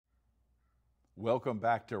Welcome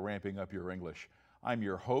back to Ramping Up Your English. I'm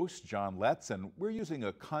your host, John Letts, and we're using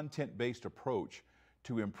a content-based approach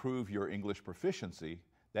to improve your English proficiency.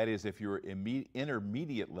 That is, if you're an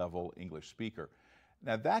intermediate level English speaker.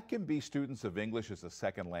 Now, that can be students of English as a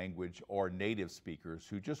second language or native speakers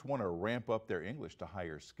who just want to ramp up their English to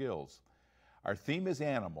higher skills. Our theme is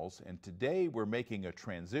animals, and today we're making a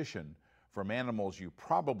transition from animals you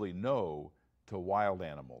probably know to wild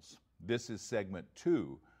animals. This is segment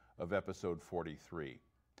 2 of episode 43.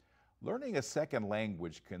 Learning a second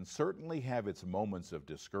language can certainly have its moments of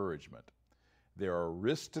discouragement. There are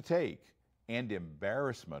risks to take and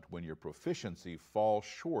embarrassment when your proficiency falls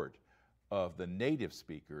short of the native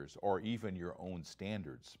speakers or even your own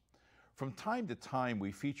standards. From time to time,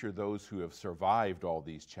 we feature those who have survived all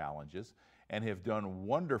these challenges and have done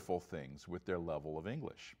wonderful things with their level of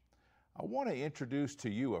English. I want to introduce to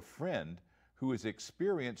you a friend who has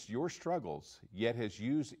experienced your struggles, yet has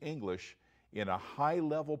used English in a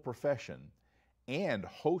high-level profession and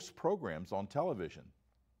hosts programs on television.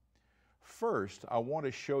 First, I want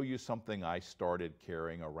to show you something I started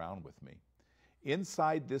carrying around with me.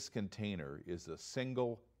 Inside this container is a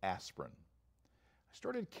single aspirin. I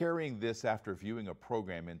started carrying this after viewing a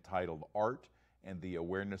program entitled Art and the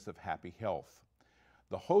Awareness of Happy Health.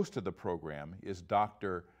 The host of the program is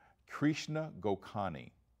Dr. Krishna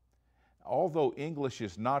Gokani. Although English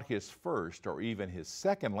is not his first or even his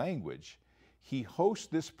second language, he hosts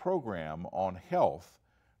this program on health,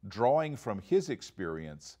 drawing from his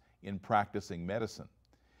experience in practicing medicine.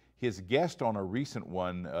 His guest on a recent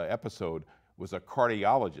episode was a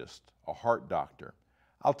cardiologist, a heart doctor.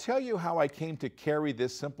 I'll tell you how I came to carry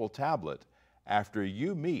this simple tablet after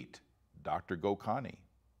you meet Dr. Gokani.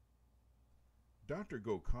 Dr.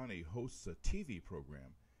 Gokani hosts a TV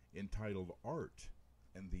program entitled Art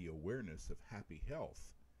and the Awareness of Happy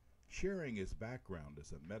Health, sharing his background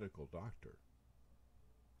as a medical doctor.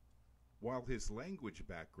 While his language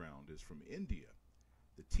background is from India,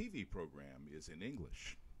 the TV program is in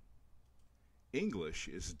English. English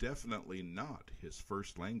is definitely not his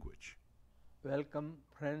first language. Welcome,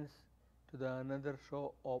 friends, to the another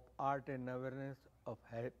show of Art and Awareness of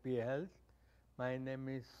Happy Health. My name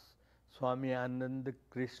is Swami Anand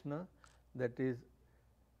Krishna, that is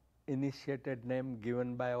initiated name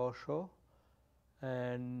given by Osho,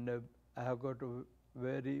 and I have got a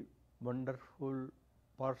very wonderful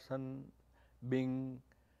person, being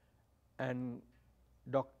and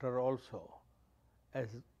doctor also, as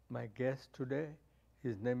my guest today.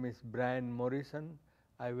 His name is Brian Morrison.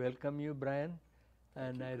 I welcome you, Brian,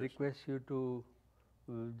 and I request you to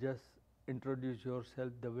just introduce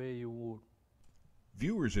yourself the way you would.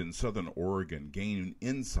 Viewers in Southern Oregon gain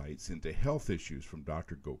insights into health issues from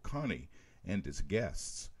Dr. Gokani and his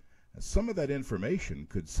guests. Some of that information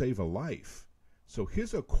could save a life, so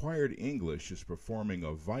his acquired English is performing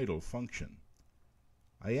a vital function.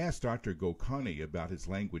 I asked Dr. Gokani about his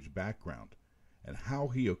language background and how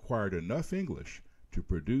he acquired enough English to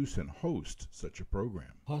produce and host such a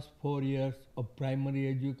program. First 4 years of primary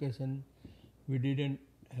education, we didn't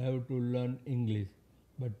have to learn English,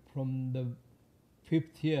 but from the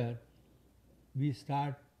 5th year, we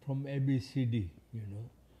start from ABCD,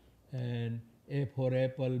 and A for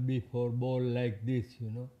apple, B for ball, like this,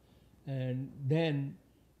 and then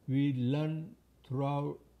we learn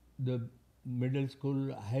throughout the middle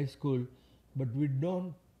school, high school, but we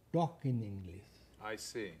don't talk in English. I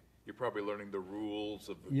see. You're probably learning the rules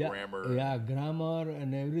of the grammar. Yeah, grammar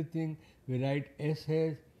and everything. We write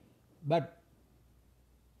essays, but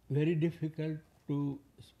very difficult to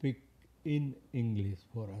speak in English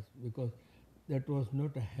for us because that was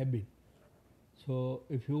not a habit. So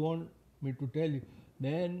if you want me to tell you,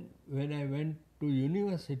 then when I went to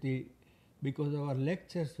university, because our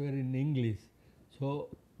lectures were in English, so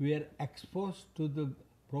we are exposed to the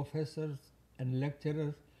professors and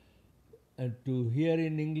lecturers to hear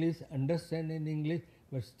in English, understand in English,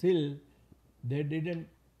 but still they didn't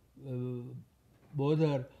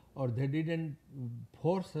bother or they didn't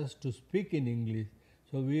force us to speak in English.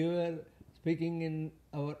 So we were speaking in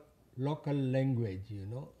our local language,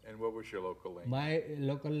 And what was your local language? My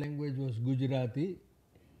local language was Gujarati,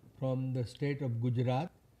 from the state of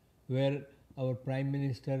Gujarat, where our Prime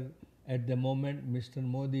Minister at the moment, Mr.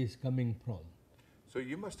 Modi, is coming from. So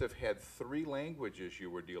you must have had 3 languages you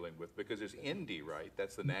were dealing with, because it's Hindi, right?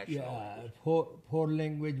 That's the national language. Four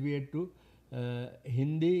language we had to,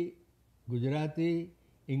 Hindi, Gujarati,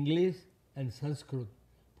 English and Sanskrit.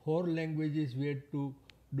 4 languages we had to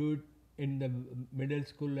do it in the middle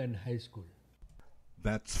school and high school.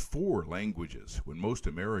 That's 4 languages when most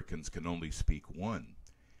Americans can only speak 1.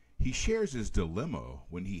 He shares his dilemma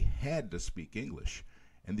when he had to speak English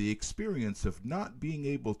and the experience of not being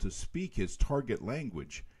able to speak his target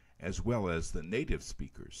language as well as the native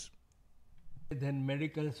speakers. Then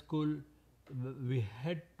medical school, we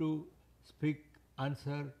had to speak,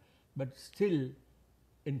 answer, but still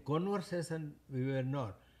in conversation we were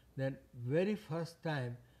not. Then very first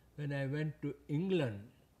time when I went to England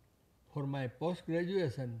for my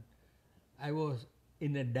post-graduation, I was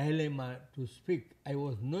in a dilemma to speak. I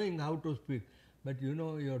was knowing how to speak, but you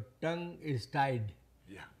know your tongue is tied.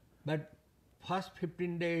 Yeah. But first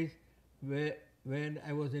 15 days when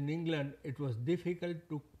I was in England, it was difficult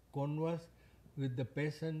to converse with the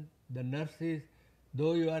patient, the nurses,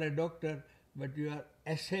 though you are a doctor, but you are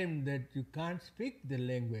ashamed that you can't speak the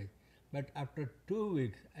language. But after 2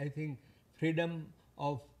 weeks, I think freedom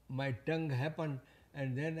of my tongue happened,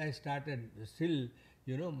 and then I started. Still,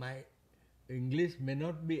 you know, my English may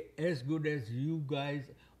not be as good as you guys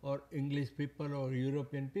or English people or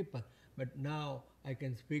European people, but now I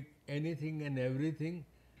can speak anything and everything,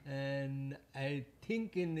 and I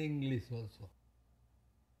think in English also.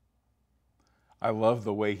 I love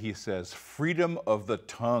the way he says freedom of the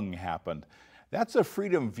tongue happened. That's a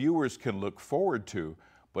freedom viewers can look forward to,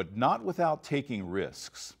 but not without taking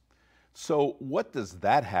risks. So what does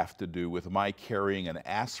that have to do with my carrying an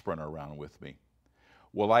aspirin around with me?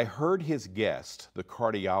 Well, I heard his guest, the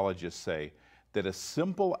cardiologist, say that a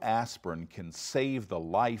simple aspirin can save the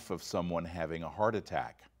life of someone having a heart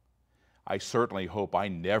attack. I certainly hope I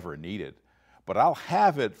never need it, but I'll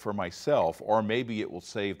have it for myself, or maybe it will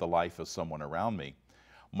save the life of someone around me.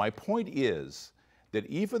 My point is that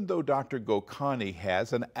even though Dr. Gokani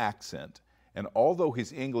has an accent, and although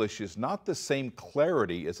his English is not the same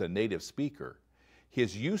clarity as a native speaker,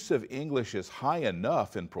 his use of English is high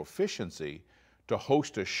enough in proficiency to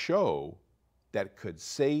host a show that could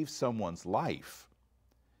save someone's life.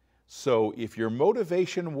 So if your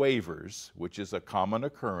motivation wavers, which is a common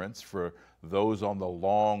occurrence for those on the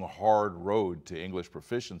long, hard road to English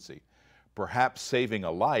proficiency, perhaps saving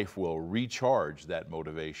a life will recharge that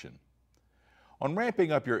motivation. On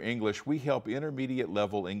Ramping Up Your English, we help intermediate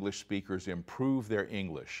level English speakers improve their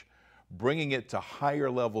English, bringing it to higher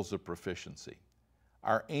levels of proficiency.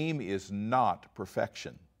 Our aim is not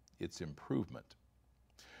perfection, it's improvement.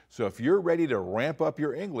 So if you're ready to ramp up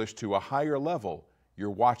your English to a higher level, you're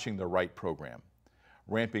watching the right program.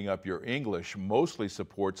 Ramping Up Your English mostly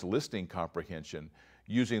supports listening comprehension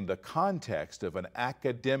using the context of an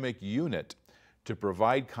academic unit to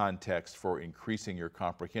provide context for increasing your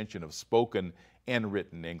comprehension of spoken and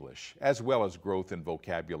written English, as well as growth in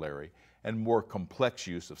vocabulary and more complex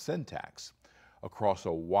use of syntax across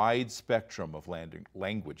a wide spectrum of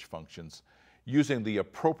language functions using the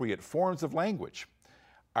appropriate forms of language.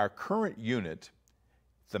 Our current unit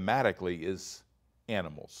thematically is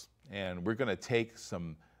animals, and we're going to take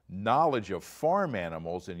some knowledge of farm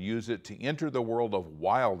animals and use it to enter the world of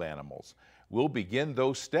wild animals. We'll begin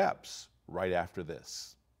those steps right after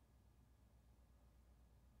this.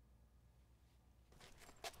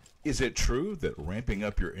 Is it true that ramping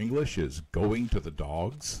up your English is going to the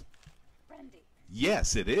dogs? Brandy.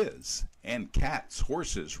 Yes, it is. And cats,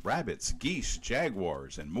 horses, rabbits, geese,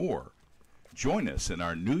 jaguars, and more. Join us in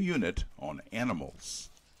our new unit on animals.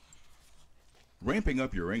 Ramping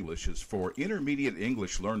Up Your English is for intermediate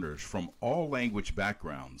English learners from all language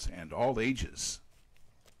backgrounds and all ages.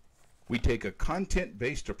 We take a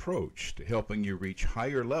content-based approach to helping you reach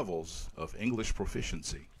higher levels of English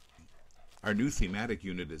proficiency. Our new thematic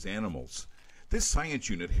unit is animals. This science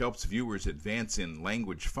unit helps viewers advance in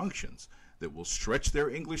language functions that will stretch their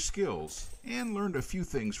English skills and learn a few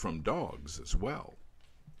things from dogs as well.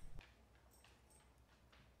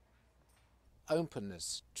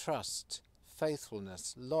 Openness, trust,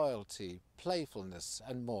 faithfulness, loyalty, playfulness,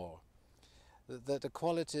 and more. The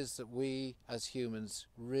qualities that we as humans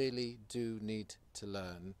really do need to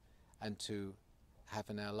learn and to have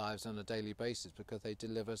in our lives on a daily basis because they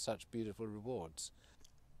deliver such beautiful rewards.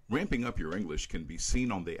 Ramping Up Your English can be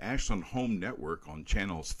seen on the Ashland Home Network on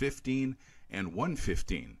channels 15 and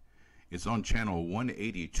 115. It's on channel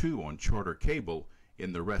 182 on Charter Cable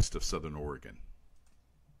in the rest of Southern Oregon.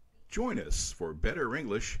 Join us for better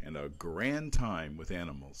English and a grand time with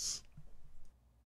animals.